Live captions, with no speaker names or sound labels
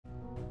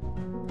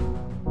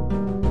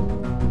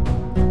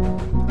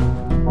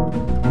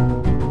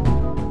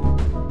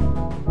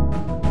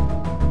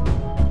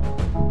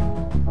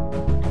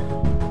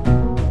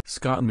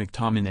Scott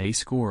McTominay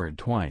scored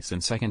twice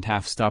in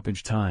second-half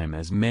stoppage time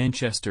as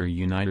Manchester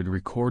United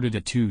recorded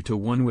a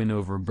 2-1 win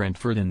over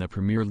Brentford in the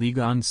Premier League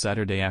on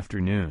Saturday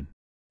afternoon.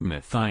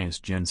 Mathias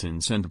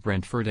Jensen sent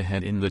Brentford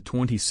ahead in the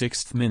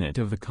 26th minute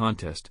of the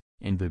contest,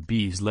 and the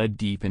Bees led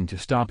deep into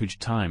stoppage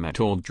time at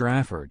Old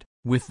Trafford,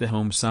 with the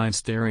home side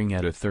staring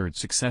at a third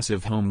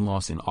successive home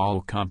loss in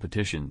all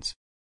competitions.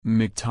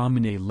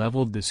 McTominay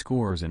levelled the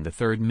scores in the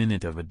third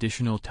minute of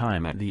additional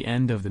time at the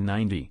end of the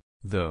 90,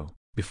 though,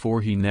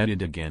 before he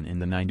netted again in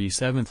the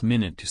 97th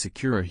minute to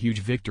secure a huge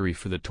victory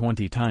for the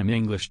 20-time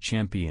English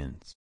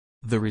champions.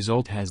 The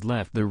result has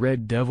left the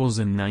Red Devils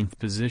in 9th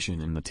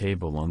position in the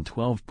table on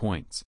 12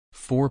 points,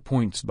 4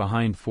 points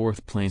behind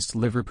 4th-placed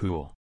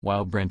Liverpool,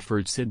 while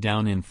Brentford sit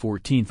down in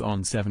 14th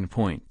on 7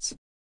 points.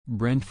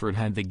 Brentford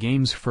had the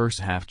game's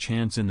first-half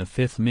chance in the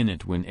 5th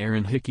minute when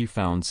Aaron Hickey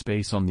found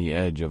space on the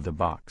edge of the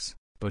box,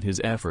 but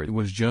his effort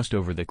was just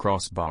over the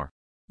crossbar.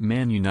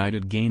 Man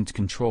United gained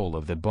control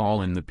of the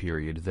ball in the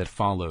period that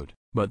followed,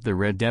 but the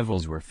Red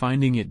Devils were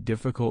finding it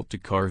difficult to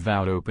carve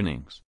out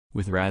openings,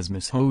 with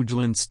Rasmus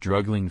Højlund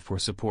struggling for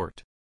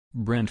support.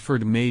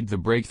 Brentford made the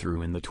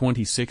breakthrough in the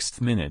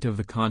 26th minute of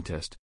the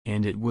contest,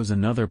 and it was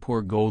another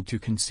poor goal to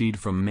concede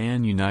from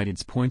Man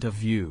United's point of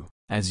view,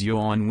 as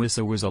Yoane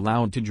Wissa was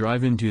allowed to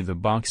drive into the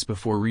box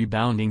before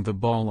rebounding the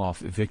ball off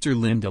Victor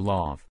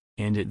Lindelof,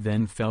 and it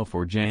then fell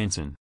for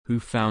Jensen,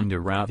 who found a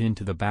route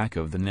into the back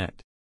of the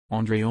net.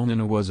 Andre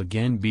Onana was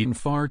again beaten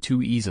far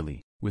too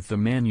easily, with the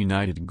Man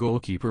United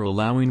goalkeeper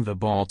allowing the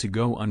ball to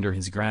go under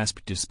his grasp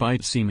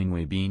despite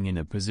seemingly being in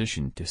a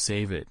position to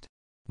save it.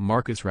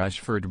 Marcus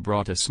Rashford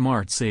brought a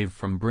smart save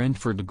from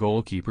Brentford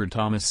goalkeeper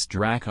Thomas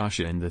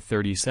Strakosha in the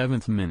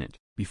 37th minute,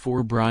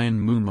 before Brian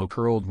Mbeumo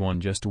curled one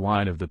just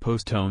wide of the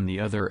post on the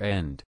other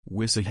end.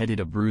 Wissa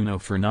headed a Bruno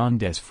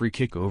Fernandes free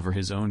kick over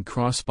his own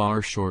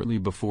crossbar shortly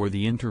before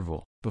the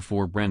interval,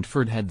 before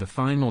Brentford had the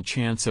final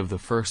chance of the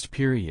first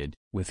period,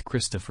 with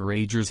Christopher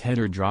Ager's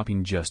header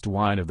dropping just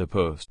wide of the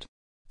post.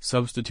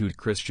 Substitute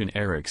Christian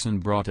Eriksen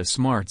brought a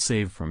smart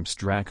save from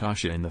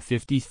Strakosha in the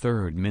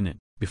 53rd minute,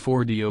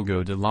 before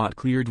Diogo Dalot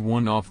cleared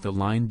one off the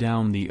line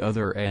down the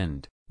other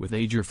end, with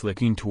Ager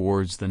flicking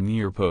towards the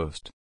near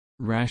post.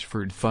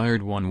 Rashford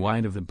fired one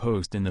wide of the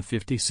post in the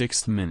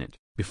 56th minute,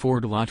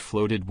 before Dalot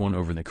floated one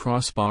over the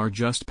crossbar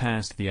just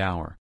past the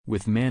hour,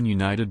 with Man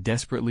United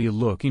desperately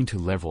looking to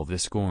level the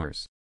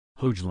scores.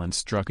 Højlund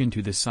struck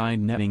into the side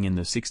netting in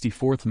the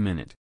 64th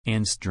minute,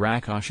 and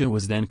Strakosha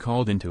was then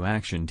called into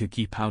action to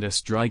keep out a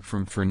strike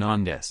from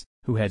Fernandes,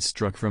 who had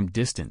struck from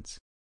distance.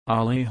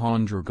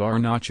 Alejandro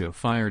Garnacho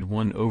fired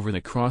one over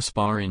the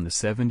crossbar in the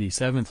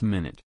 77th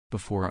minute,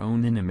 before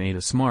Onana made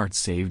a smart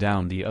save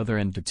down the other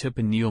end to tip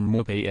a Neal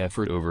Maupay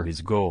effort over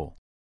his goal.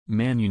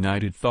 Man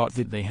United thought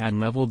that they had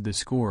levelled the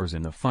scores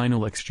in the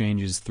final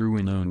exchanges through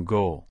an own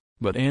goal,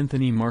 but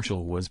Anthony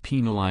Martial was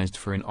penalised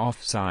for an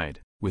offside,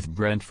 with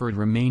Brentford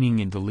remaining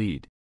in the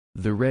lead.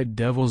 The Red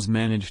Devils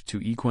managed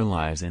to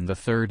equalise in the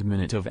 3rd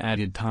minute of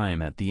added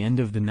time at the end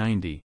of the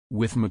 90,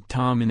 with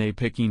McTominay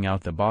picking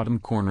out the bottom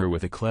corner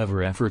with a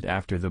clever effort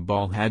after the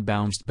ball had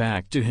bounced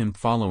back to him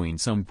following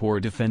some poor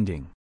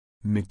defending.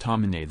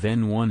 McTominay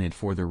then won it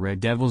for the Red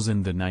Devils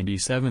in the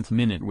 97th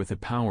minute with a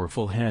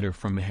powerful header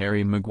from a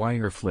Harry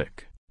Maguire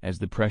flick, as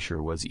the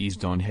pressure was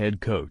eased on head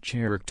coach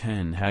Erik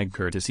ten Hag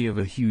courtesy of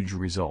a huge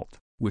result,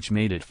 which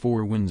made it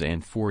 4 wins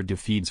and 4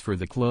 defeats for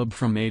the club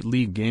from 8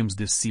 league games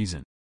this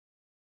season.